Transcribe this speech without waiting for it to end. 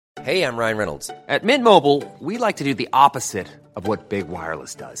Hey, I'm Ryan Reynolds. At Mint Mobile, we like to do the opposite of what Big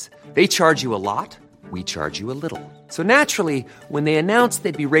Wireless does. They charge you a lot, we charge you a little. So naturally, when they announced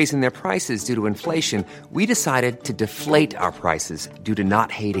they'd be raising their prices due to inflation, we decided to deflate our prices due to not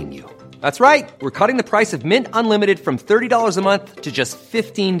hating you. That's right. We're cutting the price of Mint Unlimited from $30 a month to just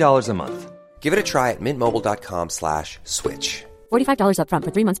 $15 a month. Give it a try at mintmobile.com/switch. $45 up front for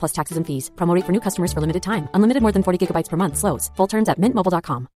 3 months plus taxes and fees. Promo rate for new customers for limited time. Unlimited more than 40 gigabytes per month. Slows full terms at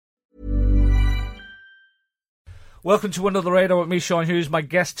mintmobile.com. Welcome to Another Radar with me, Sean Hughes. My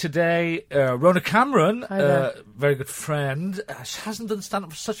guest today, Rhona Cameron, very good friend. She hasn't done stand-up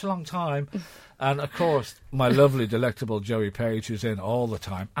for such a long time. And, of course, my lovely, delectable Joey Page, who's in all the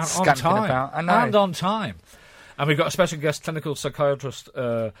time. And on time. And on time. And we've got a special guest, clinical psychiatrist,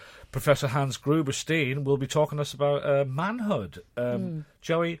 Professor Hans Gruberstein, will be talking to us about manhood.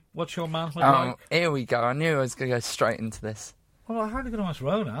 Joey, what's your manhood like? Here we go. I knew I was going to go straight into this. Well, I'm hardly going to ask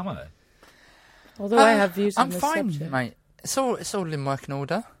Rhona, am I? Although I have views on this subject. subject. I'm fine, mate. It's all in working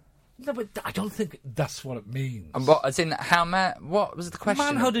order. No, but I don't think that's what it means. And what, as in, what was the question?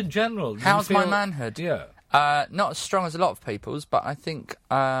 Manhood in general. How's my manhood? Yeah. Not as strong as a lot of people's, but I think...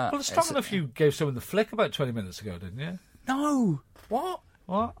 well, it's strong enough you gave someone the flick about 20 minutes ago, didn't you? No. What?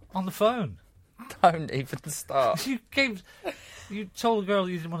 What? On the phone? Don't even start. You told a girl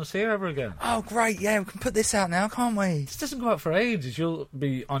you didn't want to see her ever again. Oh, great, yeah, we can put this out now, can't we? This doesn't go out for ages. You'll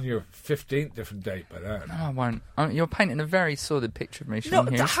be on your 15th different date by then. No, I won't. You're painting a very sordid picture of me,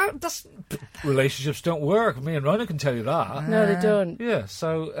 Sean Hughes. Relationships don't work. Me and Rhona can tell you that. No, they don't. Yeah,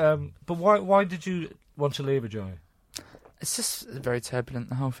 so, but why did you want to leave her, Joey? It's just very turbulent,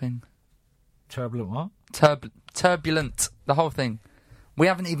 the whole thing. Turbulent what? Turbulent, the whole thing. We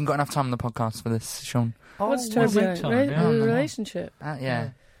haven't even got enough time on the podcast for this, Sean. What's turbulent? Relationship? Yeah.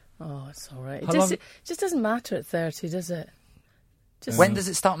 Oh, it's all right. It just doesn't matter at 30, does it? When does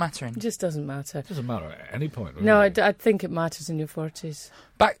it start mattering? It just doesn't matter. It doesn't matter at any point, really. No, I think it matters in your 40s.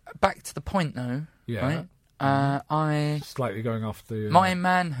 Back to the point, though. Yeah. Right? I... Slightly going off the... My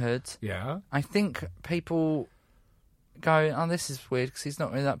manhood... Yeah. I think people go, oh, this is weird, because he's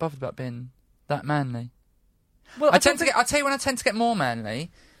not really that bothered about being that manly. Well, I'll tell you when I tend to get more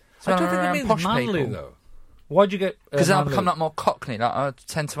manly. I don't think it means posh manly, people. though. Why'd you get... Because then I become like more cockney. Like I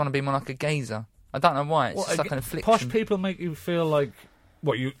tend to want to be more like a geezer. I don't know why. It's just like an affliction. Posh people make you feel like...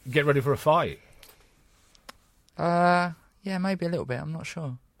 What, you get ready for a fight? Yeah, maybe a little bit. I'm not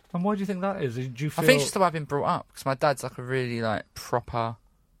sure. And why do you think that is? Do you feel... I think it's just the way I've been brought up. Because my dad's like a really like proper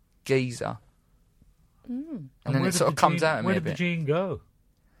geezer. And then it sort of comes out of me a bit. Where did the gene go?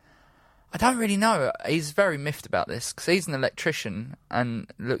 I don't really know. He's very miffed about this because he's an electrician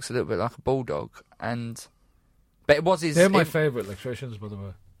and looks a little bit like a bulldog. But it was his... They're my favourite electricians, by the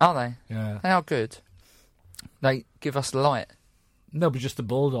way. Are they? Yeah. They are good. They give us light. No, but just the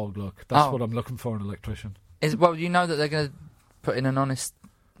bulldog look. That's what I'm looking for in an electrician. Well, you know that they're going to put in an honest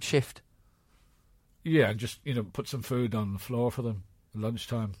shift. Yeah, just, put some food on the floor for them at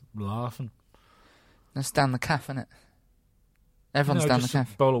lunchtime, laughing. That's down the calf, isn't it? Everyone's down the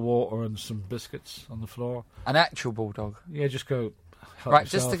calf. A bowl of water and some biscuits on the floor. An actual bulldog? Yeah, just go help right,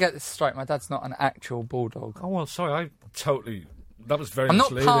 yourself. Just to get this straight, my dad's not an actual bulldog. Oh, well, sorry, that was very I'm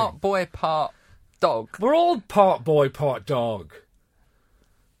misleading. not part boy, part dog. We're all part boy, part dog.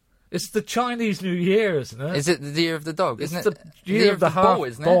 It's the Chinese New Year, isn't it? Is it the year of the dog, isn't it? It's the year of the half bull,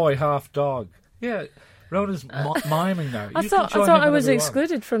 isn't boy, it? half dog. Yeah, Rhona's miming now. I thought I was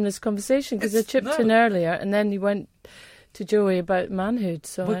excluded from this conversation because I chipped in earlier and then you went to Joey about manhood.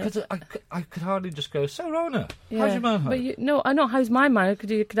 So because I could hardly just go, so Rhona, how's your manhood? But I know how's my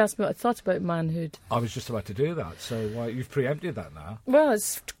manhood. You could ask me what I thought about manhood. I was just about to do that, so you've preempted that now. Well,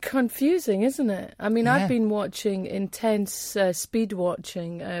 it's confusing, isn't it? I mean, I've been watching intense speed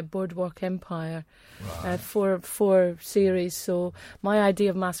watching Boardwalk Empire, four series. So my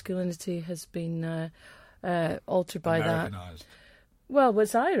idea of masculinity has been altered by that. Well,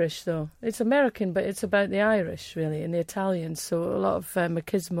 it's Irish, though. It's American, but it's about the Irish, really, and the Italians. So a lot of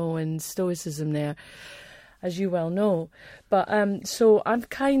machismo and stoicism there, as you well know. But so I'm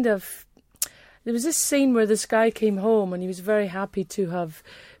kind of... There was this scene where this guy came home and he was very happy to have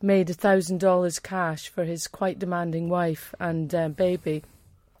made $1,000 cash for his quite demanding wife and baby.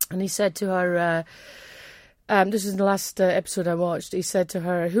 And he said to her... this is the last episode I watched. He said to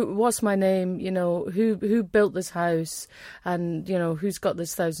her, what's my name? Who built this house? And, who's got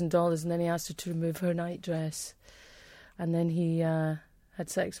this $1,000? And then he asked her to remove her nightdress. And then he had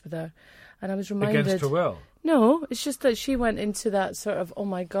sex with her. And I was reminded... Against her will? No, it's just that she went into that sort of, oh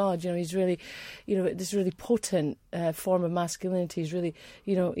my God, he's really, this really potent form of masculinity. He's really,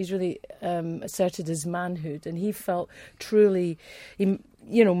 he's really asserted his manhood, and he felt truly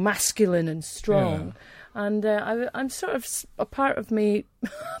masculine and strong. Yeah. And I'm sort of a part of me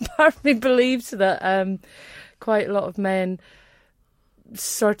believes that quite a lot of men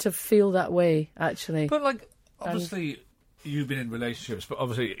sort of feel that way, actually. But obviously, you've been in relationships, but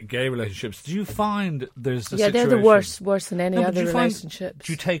obviously gay relationships. Do you find there's a situation? They're the worst than any other relationships.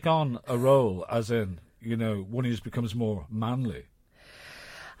 Do you take on a role, as in, one who becomes more manly?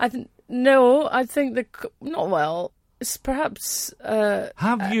 I think not well. It's perhaps.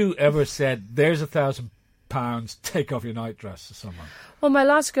 Have you ever said, "There's £1,000, take off your nightdress" to someone? Well, my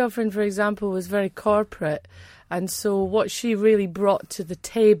last girlfriend, for example, was very corporate, and so what she really brought to the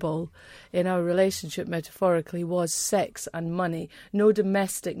table in our relationship, metaphorically, was sex and money. No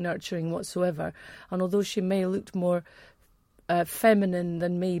domestic nurturing whatsoever. And although she may have looked more feminine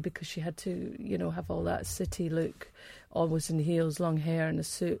than me because she had to, have all that city look, always in heels, long hair and a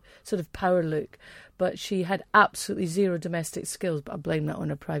suit, sort of power look. But she had absolutely zero domestic skills, but I blame that on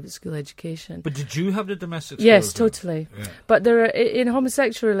her private school education. But did you have the domestic skills? Yes, totally. Yeah. But there are, in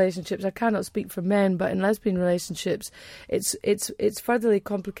homosexual relationships, I cannot speak for men, but in lesbian relationships, it's furtherly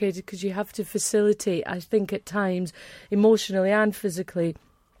complicated because you have to facilitate, I think at times, emotionally and physically,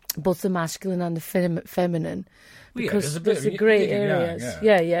 both the masculine and the feminine. Because there's the grey areas.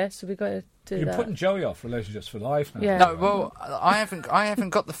 Yeah, so we've got to do You're that. putting Joey off relationships for life now. Yeah. No, well, I haven't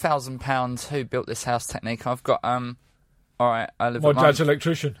got the £1,000 who built this house technique. I've got all right. I live. My dad's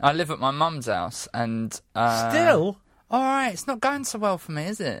electrician. I live at my mum's house, and still, all right. It's not going so well for me,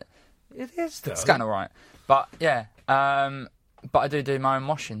 is it? It is though. It's going all right, but yeah. But I do my own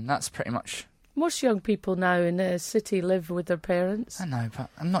washing. That's pretty much. Most young people now in the city live with their parents. I know, but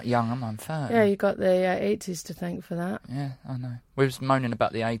I'm not young. I'm 30. Yeah, you got the 80s to thank for that. Yeah, I know. We was moaning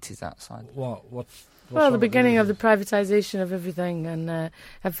about the 80s outside. What well, the beginning of the privatisation of everything and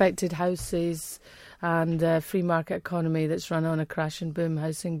affected houses and free market economy that's run on a crash and boom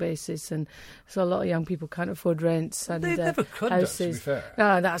housing basis, and so a lot of young people can't afford rents and they never could, houses. To be fair.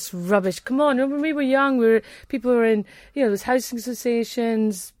 Ah, that's rubbish. Come on, when we were young, people were in, there's housing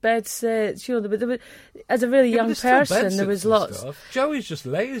associations, bed sits, there were, as a really young person, there was lots. Stuff. Joey's just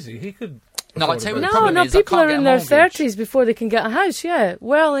lazy. He could. No, I tell you what the problem is, people are in their mortgage. 30s before they can get a house. Yeah,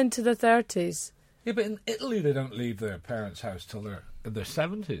 well into their 30s. Yeah, but in Italy they don't leave their parents' house till they're in their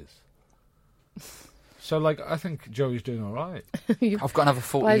 70s. So, I think Joey's doing all right. I've got another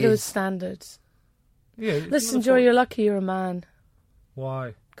 40 By years. those standards. Yeah. Listen, Joey, you're lucky you're a man.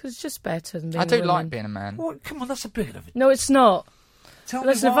 Why? Because it's just better than being I do a like being a man. Well, come on, that's a bit of it. No, it's not.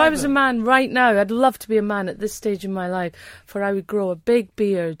 Listen, if I was a man right now, I'd love to be a man at this stage in my life, for I would grow a big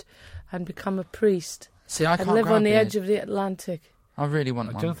beard and become a priest. See, I can't I'd live grow on a the beard. edge of the Atlantic. I really want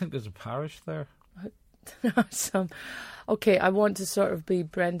I one. don't think there's a parish there. Okay, I want to sort of be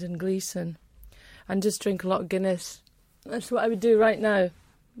Brendan Gleeson and just drink a lot of Guinness. That's what I would do right now.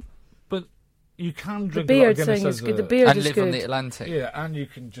 But you can drink the a lot of beard Guinness thing is good. The a... beard and is live good. on the Atlantic. Yeah, and you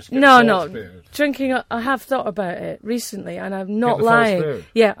can just get No. beard. Drinking, I have thought about it recently, and I'm Get not the false lying. beard.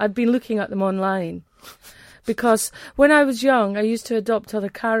 Yeah, I've been looking at them online. Because when I was young, I used to adopt other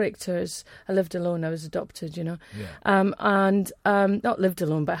characters. I lived alone. I was adopted, Yeah. And not lived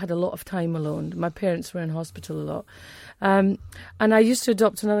alone, but I had a lot of time alone. My parents were in hospital a lot. And I used to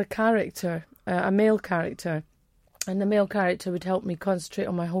adopt another character, a male character. And the male character would help me concentrate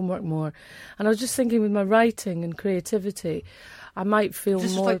on my homework more. And I was just thinking, with my writing and creativity, I might feel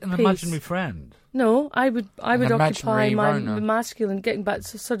This more is like an peace. imaginary friend. No, I would occupy imaginary Rhona. the masculine, getting back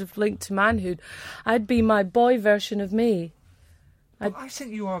to sort of linked to manhood. I'd be my boy version of me. But I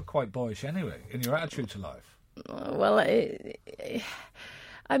think you are quite boyish anyway, in your attitude to life. Well,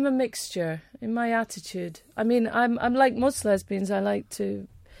 I'm a mixture in my attitude. I mean, I'm like most lesbians. I like to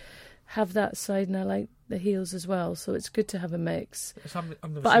have that side, and I like the heels as well. So it's good to have a mix.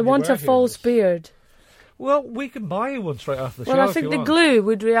 But I want a false beard. Well, we can buy you one straight after the show. Well, I think the glue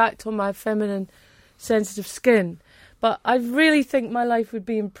would react on my feminine, sensitive skin. But I really think my life would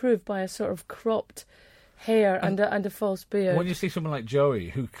be improved by a sort of cropped hair and a false beard. When you see someone like Joey,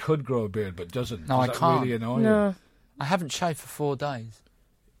 who could grow a beard but doesn't, No, I does that can't. really annoy you? No. I haven't shaved for 4 days.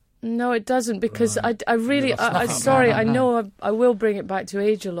 No, it doesn't, because Right. I really, Yeah, that's I'm not sorry, bad, I no. know I will bring it back to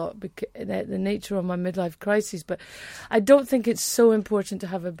age a lot, because the nature of my midlife crisis, but I don't think it's so important to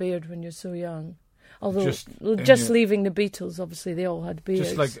have a beard when you're so young. Although, just leaving the Beatles, obviously they all had beards.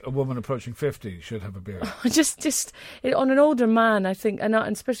 Just like a woman approaching 50 should have a beard. just on an older man, I think, and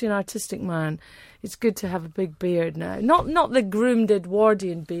especially an artistic man, it's good to have a big beard now. Not the groomed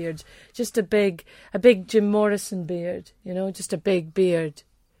Edwardian beard, just a big Jim Morrison beard, just a big beard.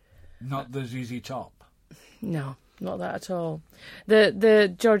 Not the ZZ Top. No, not that at all.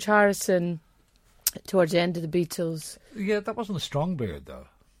 The George Harrison towards the end of the Beatles. Yeah, that wasn't a strong beard, though.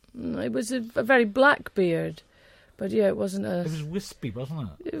 It was a very black beard. But yeah, it wasn't a... It was wispy, wasn't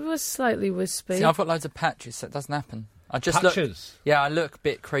it? It was slightly wispy. See, I've got loads of patches, so it doesn't happen. I just patches? I look a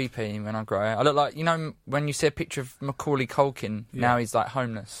bit creepy when I grow. I look like, when you see a picture of Macaulay Culkin, now he's like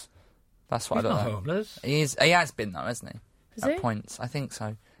homeless. That's what I look like. He's not homeless. He has been, though, hasn't he? At points. I think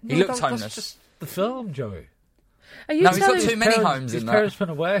so. He looks homeless. That's just the film, Joey. He's got too many homes in his that. parents been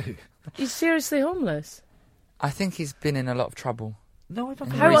away. He's seriously homeless? I think he's been in a lot of trouble. No, I don't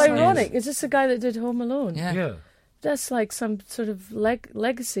think How so. ironic. Is this the guy that did Home Alone? Yeah. That's like some sort of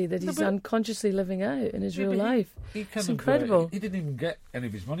legacy that he's unconsciously living out in his real life. It's incredible. He didn't even get any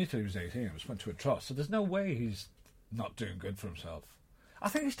of his money till he was 18. It was went to a trust. So there's no way he's not doing good for himself. I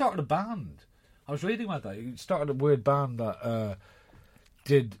think he started a band. I was reading about that. He started a weird band that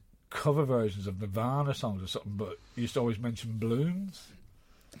did cover versions of Nirvana songs or something, but used to always mention balloons.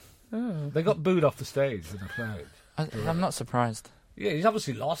 Oh. They got booed off the stage in a crowd. I'm not surprised. Yeah, he's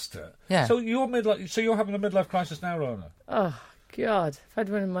obviously lost it. Yeah. So you're having a midlife crisis now, Rhona? Oh, God. I've had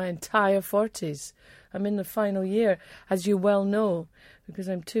one in my entire 40s. I'm in the final year, as you well know, because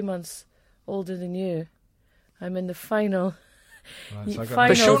I'm 2 months older than you. I'm in the final... Right, so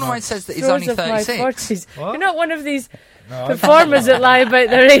but Sean always says that he's only 36. You're not one of these performers that lie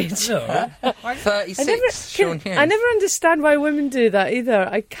about their age. No. 36, Sean Hughes. I never understand why women do that either.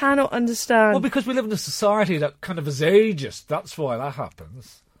 I cannot understand. Well, because we live in a society that kind of is ageist. That's why that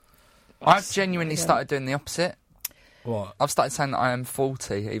happens. I've genuinely started doing the opposite. What? I've started saying that I am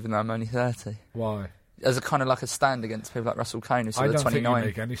 40, even though I'm only 30. Why? As a kind of like a stand against people like Russell Kane, who said they're 29. I don't think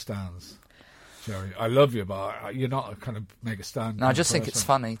you make any stands, Jerry. I love you, but you're not a kind of make a stand. No, I just think it's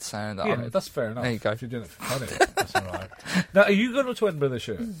funny to say that. Yeah, that's fair enough. There you go. If you're doing it for funny, that's all right. Now, are you going to Edinburgh this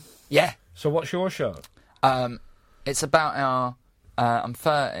year? Yeah. So what's your show? It's about our... I'm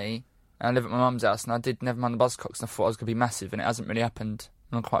 30, and I live at my mum's house, and I did Nevermind the Buzzcocks, and I thought I was going to be massive, and it hasn't really happened,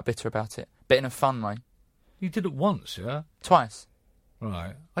 and I'm quite bitter about it. But in a fun way. You did it once, yeah? Twice.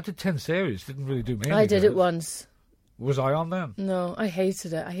 Right. I did 10 series. Didn't really do me any I did good. it once. Was I on them? No, I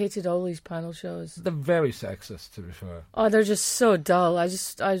hated it. I hated all these panel shows. They're very sexist, to be fair. Oh, they're just so dull. I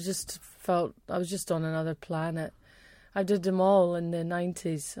just felt I was just on another planet. I did them all in the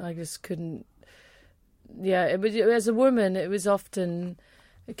 90s. I just couldn't... Yeah, as a woman, it was often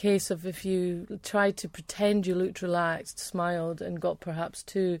a case of if you tried to pretend you looked relaxed, smiled, and got perhaps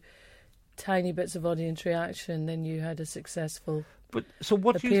 2 tiny bits of audience reaction, then you had a successful So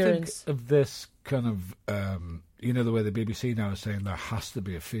what appearance. Do you think of this kind of... the way the BBC now is saying there has to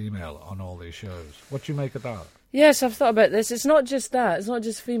be a female on all these shows. What do you make of that? Yes, I've thought about this. It's not just that. It's not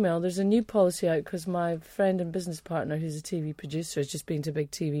just female. There's a new policy out because my friend and business partner, who's a TV producer, has just been to a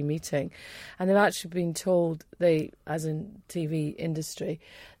big TV meeting. And they've actually been told, as in TV industry,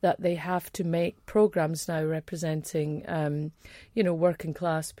 that they have to make programmes now representing, working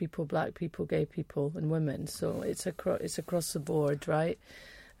class people, black people, gay people and women. So it's across the board, right?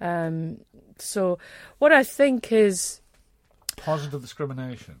 So what I think is... Positive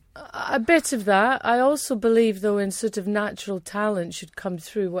discrimination. A bit of that. I also believe, though, in sort of natural talent should come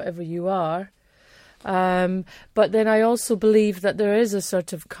through whatever you are. But then I also believe that there is a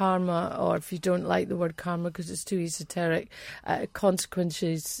sort of karma, or if you don't like the word karma because it's too esoteric,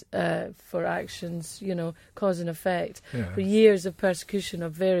 consequences for actions, cause and effect. Yeah. For years of persecution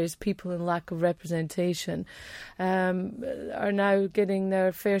of various people and lack of representation are now getting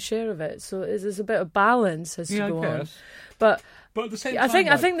their fair share of it. So there's a bit of balance has to go on. But at the same I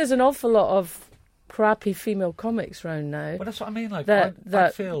time, think there's an awful lot of crappy female comics around now. Well, that's what I mean. Like that I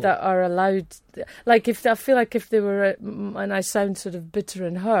feel that are allowed. Like if they were, and I sound sort of bitter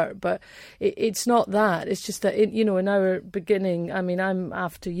and hurt, but it's not that. It's just that in our beginning. I mean, I'm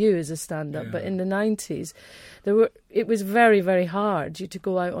after you as a stand-up, but in the 90s, it was very, very hard to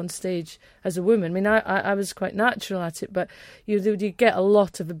go out on stage as a woman. I mean, I was quite natural at it, but you get a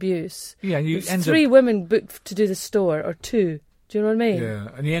lot of abuse. Yeah, and you end 3 women booked to do the store, or 2. Do you know what I mean? Yeah,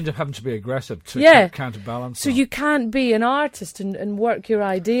 and you end up having to be aggressive to counterbalance. So you can't be an artist and work your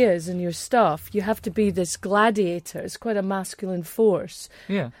ideas and your stuff. You have to be this gladiator. It's quite a masculine force.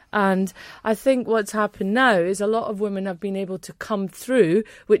 Yeah. And I think what's happened now is a lot of women have been able to come through,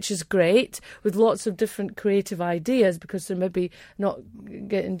 which is great, with lots of different creative ideas because they're maybe not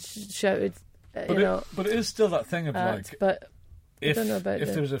getting shouted, But it is still that thing of But if I don't know about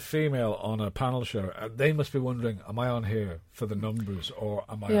there was a female on a panel show, they must be wondering, am I on here for the numbers or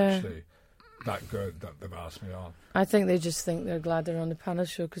am I actually that good that they've asked me on? I think they just think they're glad they're on the panel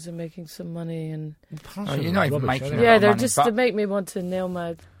show because they're making some money. And you're not even making yeah, they're money, just to make me want to nail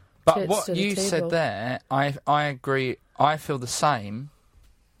my tits But what to the you table. said there, I agree. I feel the same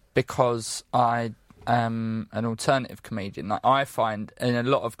because I an alternative comedian. Like, I find in a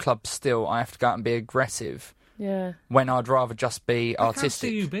lot of clubs still, I have to go out and be aggressive. Yeah. When I'd rather just be artistic. I can't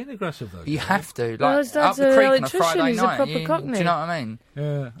see you being aggressive though. You have to. Like, Well, his up dad's the an creek on a electrician, Friday he's a night. proper Do cockney. you know what I mean?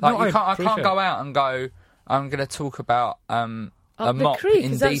 Yeah. Like, No, I can't appreciate go out and go, I'm going to talk about a the mop creek,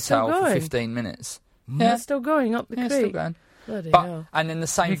 in is that still detail for going? 15 minutes. That's still going up the creek. Still going. Bloody But, hell. and then the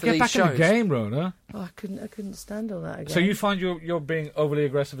same You for get these back shows. in the game, Rhona. Oh, I couldn't stand all that again. So you find you're being overly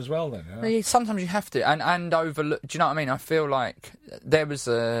aggressive as well, then? Yeah? Yeah, sometimes you have to, and overlook. Do you know what I mean? I feel like there was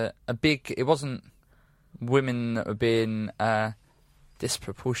a big. It wasn't women that were being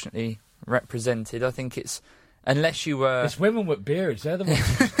disproportionately represented. I think it's unless you were. It's women with beards. They're the ones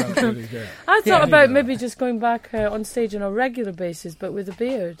who don't really get. I thought Yeah. about maybe just going back on stage on a regular basis, but with a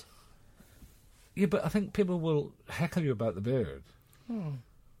beard. Yeah, but I think people will heckle you about the beard.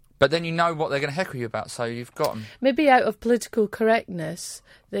 But then you know what they're going to heckle you about, so you've got them. Maybe out of political correctness,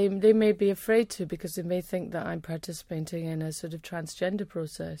 they may be afraid to because they may think that I'm participating in a sort of transgender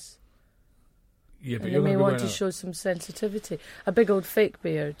process. Yeah, but And they you're may going to want to show some sensitivity. A big old fake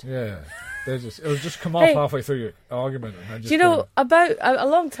beard. Yeah, it'll just come off Hey. halfway through your argument. And then just Do you know, go, about a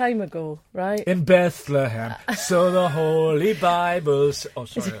long time ago, right? in Bethlehem, so the Holy Bibles. Oh,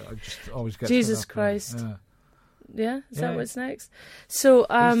 sorry, I just always get Jesus thrown off Christ. there. Yeah. Yeah, is that Yeah. what's next? So,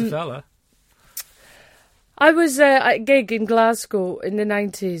 Who's the fella? I was at a gig in Glasgow in the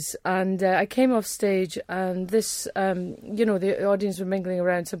 90s, and I came off stage, and this, the audience were mingling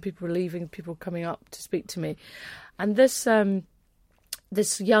around. Some people were leaving, people were coming up to speak to me. And this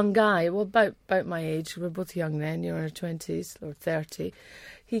young guy, well, about my age, we were both young then, in our 20s or 30,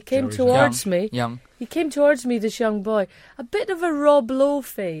 he came Joey's towards me. Young. He came towards me, this young boy, a bit of a Rob Lowe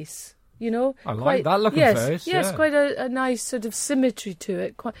face. You know, I like that looking face, Yes, yeah. quite a nice sort of symmetry to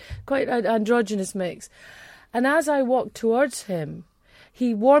it, quite an androgynous mix. And as I walked towards him,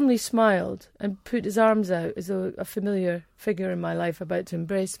 he warmly smiled and put his arms out as though a familiar figure in my life about to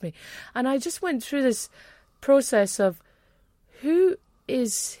embrace me. And I just went through this process of, who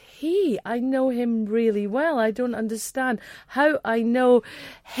is he? I know him really well. I don't understand how I know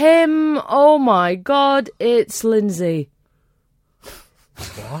him. Oh my God, it's Lindsay.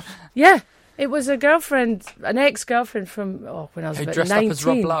 What? Yeah, it was an ex-girlfriend from when I was Who about dressed 19. up as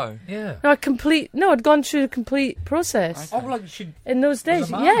Rob Lowe. Yeah. No, I'd gone through the complete process. Oh, like she. In those days,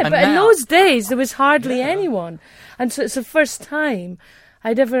 man. yeah, And but in now- those days there was hardly anyone, and so it's the first time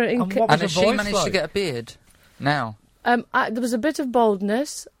I'd ever. what was And the has she voice managed like? to get a beard now? There was a bit of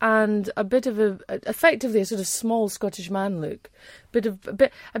baldness and a bit of effectively a sort of small Scottish man look,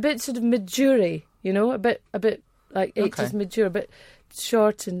 a bit sort of mid-jury, a bit like 80s mid-jury, a bit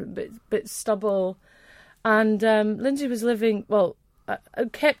short and a bit stubble, and Lindsay was living. Well, I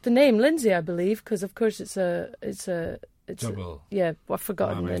kept the name Lindsay, I believe, because of course it's a Double. I've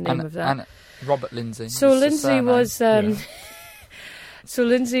forgotten the name And, of that. and Robert Lindsay. So It's the Lindsay surname. was, so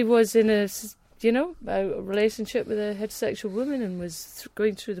Lindsay was in a relationship with a heterosexual woman and was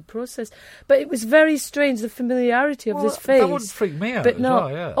going through the process. But it was very strange, the familiarity of this face. That would freak me out but as no,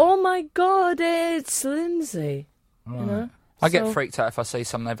 well, yeah. oh my God, it's Lindsay. Right. I get So- freaked out if I see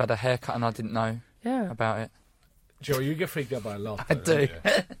someone they've had a haircut and I didn't know Yeah. about it. Joe, you get freaked out by a lot. I though, do. don't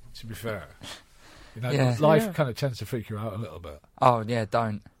you? To be fair. Yeah. Life Yeah. kind of tends to freak you out a little bit. Oh yeah,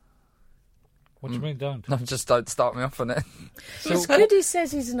 don't. What do you mean, don't? No, just don't start me off on it. It's good he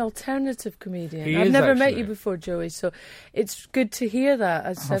says he's an alternative comedian. He I've is, never met actually. you before, Joey, so it's good to hear that.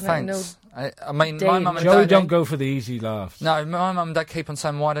 As Oh, I know. thanks. I mean, my Dave. mum and Joey dad don't go for the easy laughs. No, my mum and dad keep on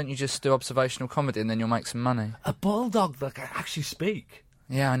saying, "Why don't you just do observational comedy and then you'll make some money?" A bulldog that can actually speak.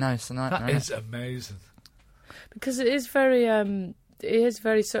 Yeah, I know. It's a nightmare. That isn't is it? amazing. Because it is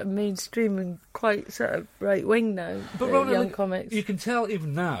very sort of mainstream and quite sort of right wing now. But the Rhona, young like, comics. you can tell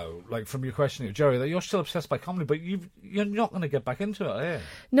even now, like from your question of Joey, that you're still obsessed by comedy, but you're not going to get back into it, are you?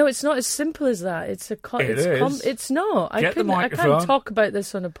 No, it's not as simple as that. It's a. is. It's not. Get the I can't microphone. talk about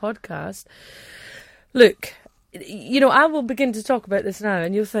this on a podcast. Look, I will begin to talk about this now,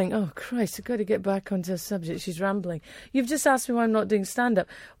 and you'll think, "Oh Christ, I've got to get back onto a subject." She's rambling. You've just asked me why I'm not doing stand-up.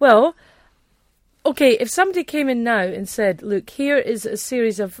 Well. Okay, if somebody came in now and said, look, here is a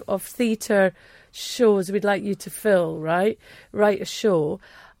series of theatre shows we'd like you to fill, right? Write a show.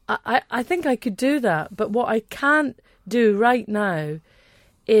 I think I could do that. But what I can't do right now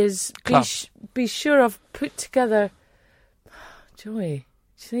is be sure I've put together... Joey,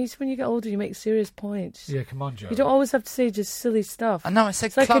 See, when you get older, you make serious points. Yeah, come on, Joe. You don't always have to say just silly stuff. I know, I said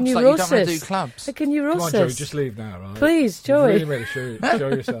It's like clubs, a like you don't neurosis. want to do clubs. Like a neurosis. Come on, Joey, just leave now, right? Please, Joey. Really make sure show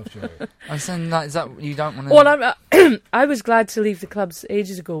yourself, Joey. I'm saying, like, is that you don't want to... Well, I was glad to leave the clubs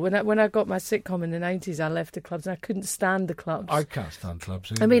ages ago. When I got my sitcom in the 90s, I left the clubs and I couldn't stand the clubs. I can't stand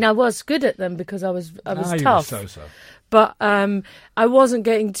clubs either. I mean, I was good at them because I was tough. You were so-so. But I wasn't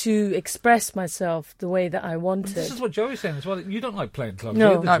getting to express myself the way that I wanted. This is what Joey's saying as well. You don't like playing clubs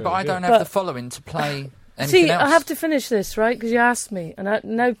No. either, No, Joey, but I do don't you? have the following to play anything else. I have to finish this, right? Because you asked me. And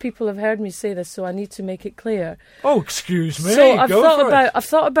now people have heard me say this, so I need to make it clear. Oh, excuse me. So I've Go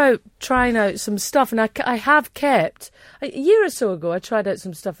thought about trying out some stuff, and I have kept a year or so ago. I tried out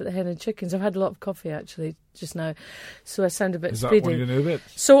some stuff at the Hen and Chickens. I've had a lot of coffee actually just now, so I sound a bit Is speedy. that one of your new bits?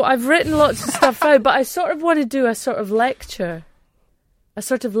 So I've written lots of stuff out, but I sort of want to do a sort of lecture,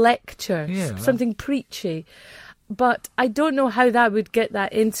 Yeah. something preachy. But I don't know how that would get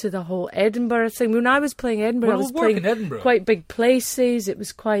that into the whole Edinburgh thing. When I was playing Edinburgh, Well, I was we'll work playing in Edinburgh. quite big places. It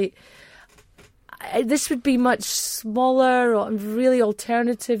was quite... this would be much smaller, or really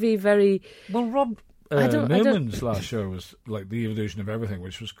alternative-y, very... Well, Rob I don't- Newman's last show was like The Evolution of Everything,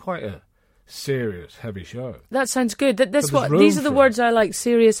 which was quite a serious, heavy show. That sounds good. there's These are room the for it. words I like,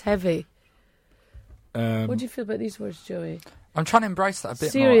 serious, heavy. Um, What do you feel about these words, Joey? I'm trying to embrace that a bit more,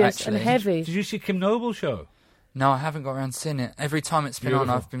 Serious actually. and heavy. Did you see Kim Noble's show? No, I haven't got around to seeing it. Every time it's been on,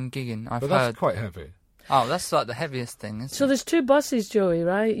 Beautiful. I've been gigging. I've But heard. that's quite heavy. Oh, that's like the heaviest thing, isn't So it? there's two buses, Joey,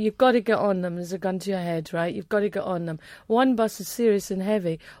 right? You've got to get on them. There's a gun to your head, right? You've got to get on them. One bus is serious and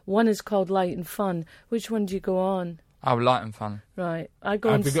heavy. One is called light and fun. Which one do you go on? Oh, light and fun. Right. I go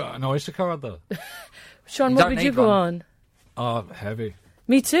Have on... you got an Oyster card, though? Sean, You what don't would you need go one. on? Oh, heavy.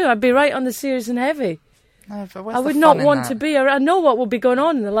 Me too. I'd be right on the serious and heavy. No, but where's I the would fun not in want that? to be... I know what will be going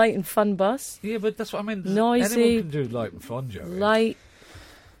on in the light and fun bus. Yeah, but that's what I mean. Noisy. Anyone can do light and fun, Joey. Light...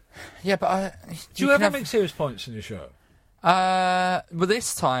 Yeah, but Do you ever make serious points in your show? Well,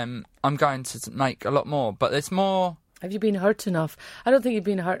 this time I'm going to make a lot more, but it's more. Have you been hurt enough? I don't think you've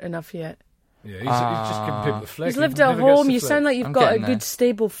been hurt enough yet. Yeah, he's just giving people the flick. He's He lived at never gets home. the You flick. sound like you've I'm got a getting there. good,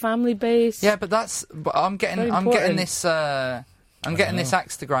 stable family base. Yeah, but that's. But I'm getting. Very I'm important. getting this. I'm getting this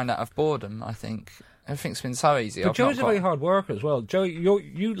axe to grind out of boredom. I think everything's been so easy. But I've Joey's a not very got- hard worker as well. Joey,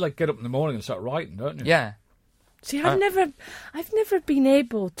 you like get up in the morning and start writing, don't you? Yeah. See, I've never been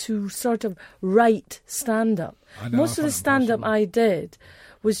able to sort of write stand-up. I know, Most I of the find it stand-up impossible. I did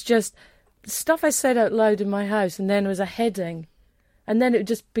was just stuff I said out loud in my house, and then it was a heading, and then it would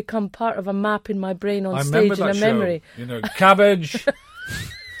just become part of a map in my brain on I stage remember in that a show. memory. You know, cabbage,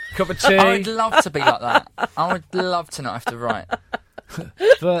 cup of tea. I would love to be like that. I would love to not have to write.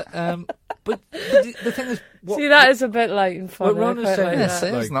 But the thing is, See, that is a bit light and fun. what Rhona's I quite saying like Yeah, is, that. see,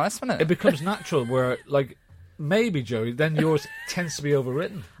 it was like, nice, wasn't it it? becomes natural where, like, maybe, Joey, then yours tends to be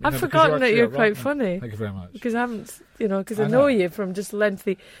overwritten. you I've know, because forgotten that actually you're out quite writing. funny. Thank you very much. Because I haven't, because I I know. know you from just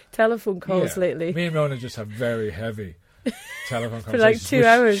lengthy telephone calls Yeah. lately. Me and Rhona just have very heavy telephone For like conversations. 2 which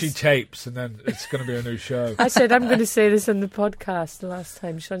hours. She tapes, and then it's going to be a new show. I said I'm going to say this on the podcast the last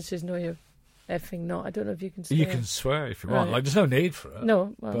time. Sean says, no, you're effing not. I don't know if you can say You it. can swear if you want. Right. Like, there's no need for it.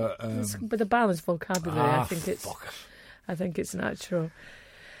 No, well, But, it's with a balanced vocabulary, I think fuck it. I think it's natural.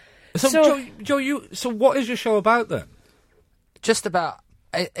 So, So- Joe, so what is your show about then? Just about.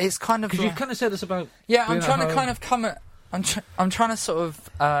 It's kind of. Because you kind of said it's about. Yeah, I'm being at trying to home. kind of come at. I'm trying to sort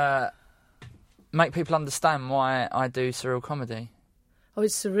of make people understand why I do surreal comedy. Oh,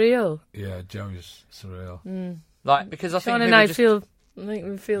 it's surreal. Yeah, Joey's surreal. Like, because I think Sean and people I just think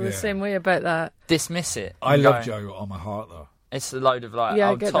we feel the Yeah. same way about that. dismiss it. I and love go, Joe on my heart, though. It's a load of like Yeah, I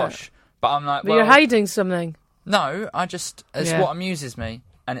old get tosh. But I'm like, But well, you're hiding something. no, it's Yeah. what amuses me,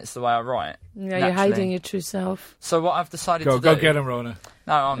 and it's the way I write. Yeah, you're naturally. hiding your true self. So what I've decided Go to do. get him, Rona.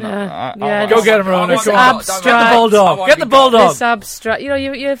 No, I'm not. Yeah, Go get him, Rona. It's Come on. abstract. Get the bulldog. Get the bulldog. This abstract.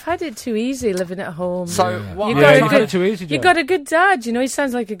 You've had it too easy living at home. So Yeah. what You I'm got a you trying had good- it too easy, Joe. You got a good dad. He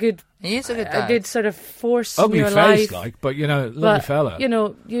sounds like a good He is a good a dad. good sort of force in ugly your face, life. like, but, lovely But, fella.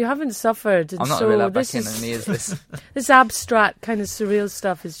 you haven't suffered. And I'm not so really allowed back this in, is, and he is this. this abstract kind of surreal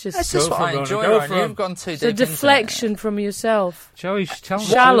stuff is just That's Go just for what it, I Rona, enjoy. go Ryan. for it. You've gone too a deep. into it. deflection from yourself. Joey, tell me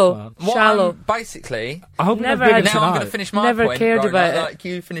Shallow. man. What Shallow. basically, I hope Never you're had- not now I'm tonight. going to finish my Never point. cared Rona, about it. like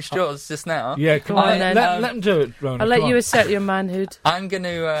you finished yours just now. Yeah, come Go on on. then. Let him do it, Rona. I'll let come you on. assert your manhood. I'm going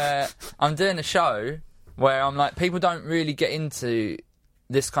to. I'm doing a show where I'm like, people don't really get into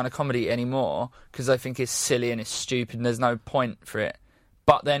this kind of comedy anymore because they think it's silly and it's stupid and there's no point for it.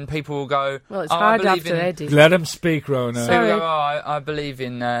 But then people will go, Well, it's oh, hard I believe after in, Eddie. Let him speak, Rona. People Sorry. go, oh, I believe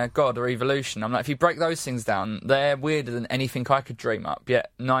in God or evolution. I'm like, if you break those things down, they're weirder than anything I could dream up.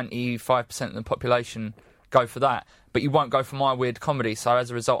 Yet 95% of the population go for that. But you won't go for my weird comedy, so as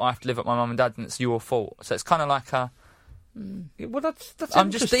a result, I have to live at my mum and dad's, and it's your fault. So it's kind of like a... Well, that's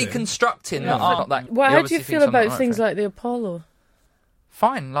I'm just deconstructing the art. Well, how do you feel about things like the Apollo?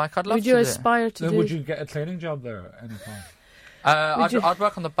 Fine, like I'd love Would to you do it. aspire to do? Would you get a cleaning job there at any point? I'd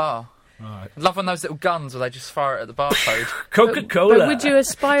work on the bar. Right. I'd love one of those little guns where they just fire it at the barcode. Coca-Cola. But would you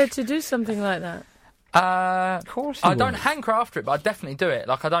aspire to do something like that? Of course I don't hanker after it, but I'd definitely do it.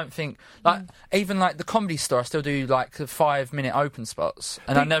 Like, I don't think... Like, even, like, the Comedy Store, I still do, like, 5-minute open spots,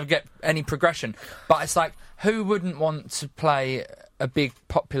 and I never get any progression. But it's like, who wouldn't want to play a big,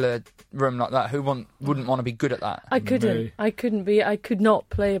 popular room like that? Who wouldn't want to be good at that? I couldn't. I could not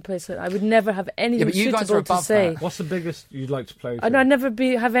play a place like that. I would never have anything but you guys are suitable to above say. that. What's the biggest you'd like to play to? And I'd never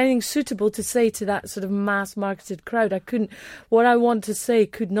have anything suitable to say to that sort of mass-marketed crowd. I couldn't... What I want to say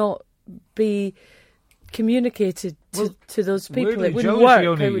could not be communicated to those people. Weirdly, it wouldn't Joey's work. the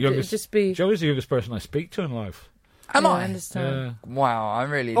only It would youngest, just be... Joey's the youngest person I speak to in life. Am I? I understand. Wow, I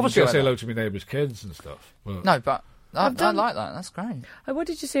really Obviously, I enjoy say that. hello to my neighbours' kids and stuff. But No, but I done- like that. That's great. What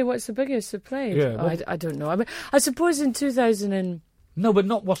did you say? What's the biggest you've played? Yeah, Oh, I don't know. I mean, I suppose in 2000 and... No, but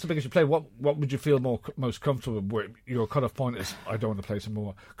not what's the biggest you play. What would you feel most comfortable with? Where your cut-off point is, I don't want to play some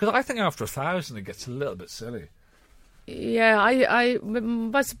more. Because I think after 1,000, it gets a little bit silly. Yeah,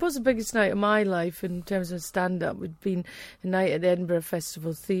 I suppose the biggest night of my life in terms of stand-up would have been a night at the Edinburgh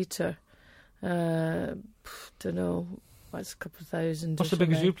Festival Theatre. Don't know, that's a couple of thousand. What's the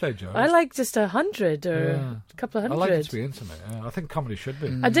biggest you played, Joe? I like just 100 or a couple of hundred. I like it to be intimate. Yeah. I think comedy should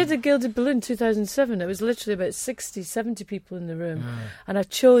be. I did a Gilded Balloon 2007. It was literally about 60, 70 people in the room. And I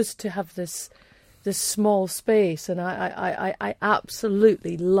chose to have this small space, and I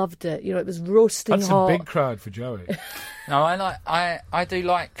absolutely loved it. You know, it was roasting That's hot. a big crowd for Joey. No, I do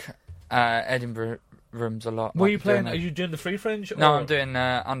like Edinburgh rooms a lot. Were like you playing? doing Are you doing the Free Fringe? No, or? I'm doing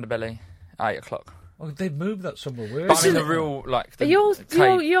Underbelly at 8 o'clock. Oh, they've moved that somewhere weird. But I'm in the real, like, the Are you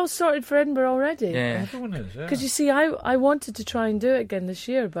cave. all sorted for Edinburgh already? Yeah. Everyone is, yeah. Because you see, I wanted to try and do it again this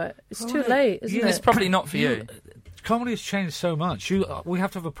year, but it's too late, isn't It's it? probably not for you. Comedy has changed so much. We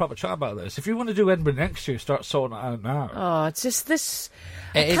have to have a proper chat about this. If you want to do Edinburgh next year, start sorting it out now. Oh, it's just this...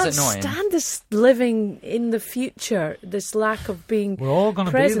 It is I can't annoying. stand this living in the future, this lack of being We're all going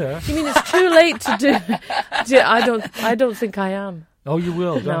to be present. there. You mean it's too late to do... I don't think I am. Oh, you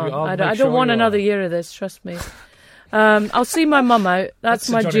will. No, I'll I make don't sure want you another are. year of this, trust me. I'll see my mum out. That's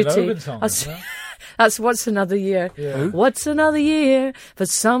the my Johnny duty. Logan song, I'll isn't it? That's what's another year. Yeah. What's another year for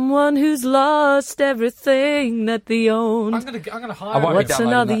someone who's lost everything that they own? I'm gonna hire I won't him. be What's downloading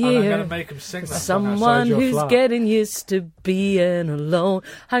another that. And I'm year? going to make him sing that song Someone outside your who's flat. getting used to being alone.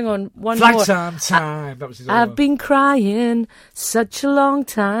 Hang on, one Flight more. time. That was his other I've one. been crying such a long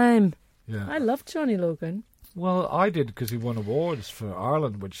time. Yeah. I love Johnny Logan. Well, I did because he won awards for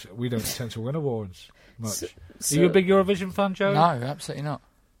Ireland, which we don't tend to win awards much. So- Are you a big Eurovision fan, Joe? No, absolutely not.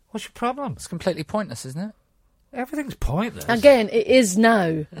 What's your problem? It's completely pointless, isn't it? Everything's pointless. Again, it is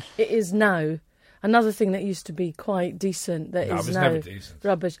now. It is now. Another thing that used to be quite decent that No, it is was now never decent.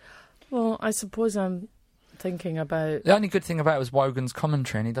 rubbish. Well, I suppose I'm thinking about... The only good thing about it was Wogan's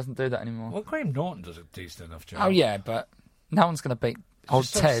commentary, and he doesn't do that anymore. Well, Graham Norton does it decent enough, Joe. Oh, yeah, but no one's going to beat It's old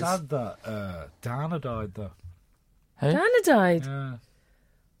just so Tez. sad that Dana died, though. Who? Dana died. Yeah,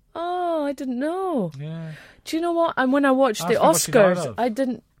 Oh, I didn't know. yeah. Do you know what? And when I watched Ask the me what she died Oscars, of. I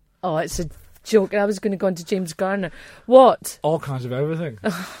didn't... Oh, it's a joke. I was going to go on to James Garner. What? All kinds of everything.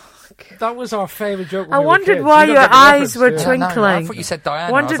 That was our favourite joke when I we were wondered kids. why You don't your get the eyes reference, were do you? twinkling. No, I thought you said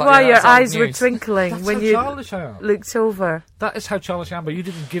Diana. Wondered I was like, why yeah, your that's old eyes were news. twinkling That's when how you childish I am. looked over. That is how childish I am, but you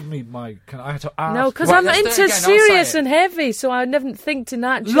didn't give me my... I had to ask. No, because Right, I'm let's do it into again, I'll say serious it. and heavy, so I never think to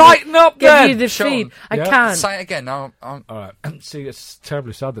naturally Lighten up, give then! you the Sean. feed. I Yeah. can't. Say it again. No, All right. See, it's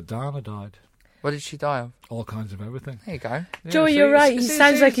terribly sad that Dana died. what did she die of? All kinds of everything. There you go. Joey, see, you're right. He it's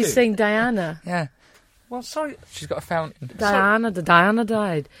sounds like he's easy. saying Diana. Yeah. Well, sorry. She's got a fountain. Diana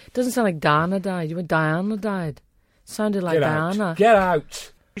died. It doesn't sound like Dana died. You went Diana died. Sounded like Get Diana. out. Get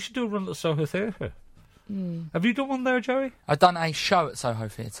out. You should do a run at the Soho Theatre. Have you done one there, Joey? I've done a show at Soho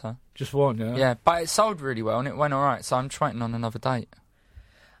Theatre. Just one, yeah? Yeah, but it sold really well and it went all right, so I'm trying on another date.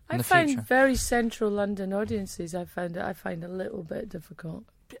 in I the find future. very central London audiences. I find a little bit difficult.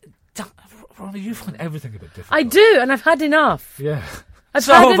 Rhona, you find everything a bit difficult. I do, and I've had enough. Yeah. I've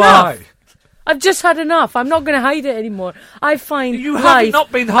So had have enough. I. I've just had enough. I'm not going to hide it anymore. I find You have life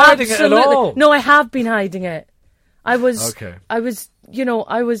not been hiding it at absolutely- all. No, I have been hiding it. I was Okay. I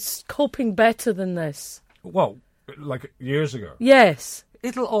was coping better than this. Well, like years ago. Yes.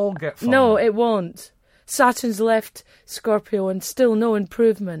 It'll all get fine. No, it won't. Saturn's left Scorpio and still no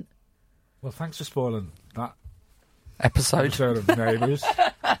improvement. Well, thanks for spoiling that Episode. episode of Neighbours.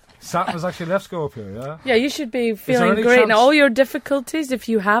 Saturn has actually left Scorpio, yeah? Yeah, you should be feeling any great in chance- all your difficulties if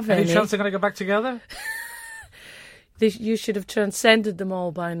you have Any any. chance they're going to go back together? You should have transcended them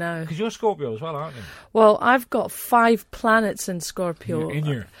all by now. Because you're Scorpio as well, aren't you? Well, I've got 5 planets in Scorpio. In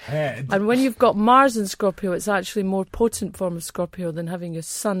your head. And when you've got Mars in Scorpio, it's actually a more potent form of Scorpio than having your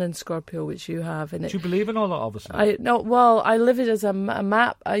Sun in Scorpio, which you have. And Do you believe in all that, obviously? I live it as a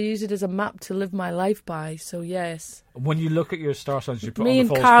map. I use it as a map to live my life by, so yes. When you look at your star signs, do you put Me on the and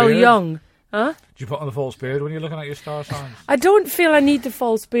false Carl beard? Jung. Huh? Do you put on the false beard when you're looking at your star signs? I don't feel I need the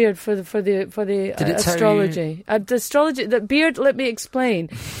false beard for the Did it tell astrology. The astrology, the beard, let me explain,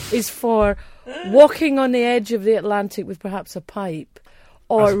 is for walking on the edge of the Atlantic with perhaps a pipe,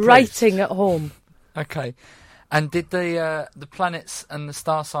 or As a priest. writing at home. Okay. And did the planets and the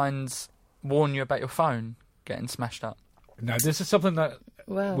star signs warn you about your phone getting smashed up? No, this is something that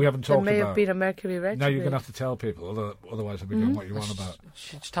Well, we haven't talked there may about. have been a Mercury retrograde. Now you're going to have to tell people, otherwise I'll be doing what you want about.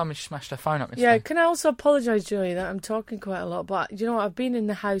 She just told me she smashed her phone up Yeah, yesterday. can I also apologise, Joey, that I'm talking quite a lot, but you know what, I've been in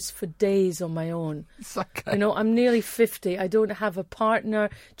the house for days on my own. It's okay. You know, I'm nearly 50. I don't have a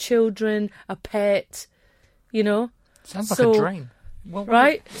partner, children, a pet, you know. Sounds like so- a dream.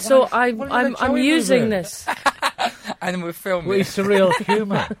 Right? So I'm Joey using moving? this. And we're filming With surreal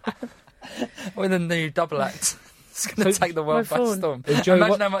humour. with a new double act. It's going to take the world My by phone. storm. Joey, Imagine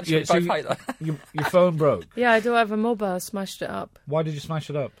what- how much yeah, you so both you- hate that. Your phone broke. Yeah, I don't have a mobile. I smashed it up. Why did you smash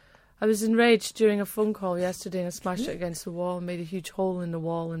it up? I was enraged during a phone call yesterday and I smashed it against the wall and made a huge hole in the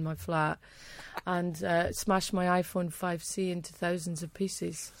wall in my flat and smashed my iPhone 5C into thousands of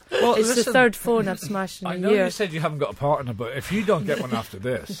pieces. Well, It's the listen, third phone I've smashed in I a know year. you said you haven't got a partner, but if you don't get one after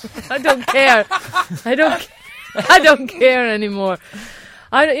this... I don't care. I don't care anymore.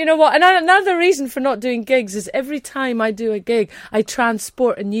 You know what? And another reason for not doing gigs is every time I do a gig, I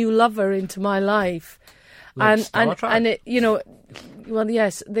transport a new lover into my life, Like Star Trek? and it, you know, well,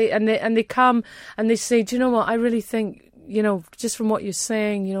 yes, they come and they say, do you know what? I really think, you know, just from what you're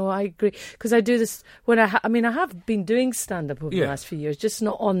saying, you know, I agree, because I do this when I have been doing stand up over the last few years, just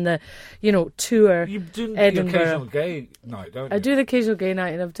not on the, you know, tour. You do the Edinburgh. occasional gay night, don't you? I do the occasional gay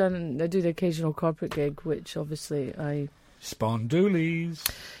night, and I do the occasional corporate gig, which obviously Spondoolies.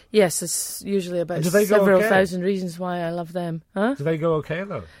 Yes, it's usually about Do they go several okay? thousand reasons why I love them. Huh? Do they go okay,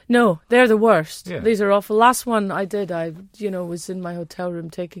 though? No, they're the worst. Yeah. These are awful. Last one I did, I was in my hotel room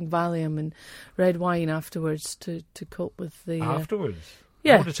taking Valium and red wine afterwards to cope with the. Afterwards?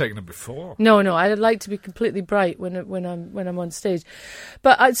 yeah. I would have taken it before. No, I'd like to be completely bright when I'm on stage,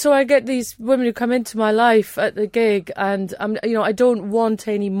 but so I get these women who come into my life at the gig, and I don't want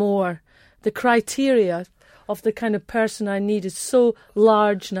any more. The criteria of the kind of person I need is so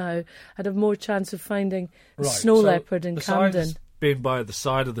large now. I'd have more chance of finding a snow leopard in besides Camden. being by the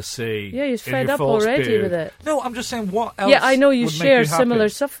side of the sea. Yeah, you're in fed your up false already beard. with it. No, I'm just saying, what else? Yeah, I know you would make share you happy? similar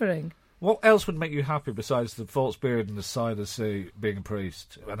suffering. What else would make you happy besides the false beard and the side of the sea, being a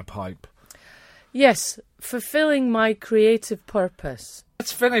priest and a pipe? Yes, fulfilling my creative purpose.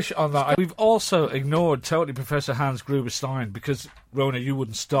 Let's finish on that. We've also ignored totally Professor Hans Gruber-Stein because, Rhona, you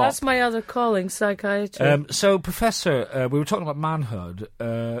wouldn't stop. That's my other calling, psychiatry. So, Professor, we were talking about manhood.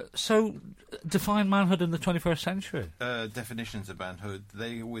 So, define manhood in the 21st century. Definitions of manhood,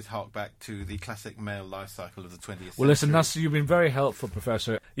 they always hark back to the classic male life cycle of the 20th century. Well, listen, you've been very helpful,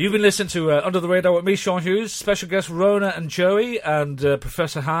 Professor. You've been listening to Under the Radar with me, Sean Hughes, special guests Rhona and Joey, and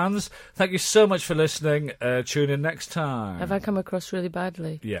Professor Hans. Thank you so much for listening. Tune in next time. Have I come across really badly?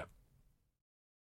 Yeah.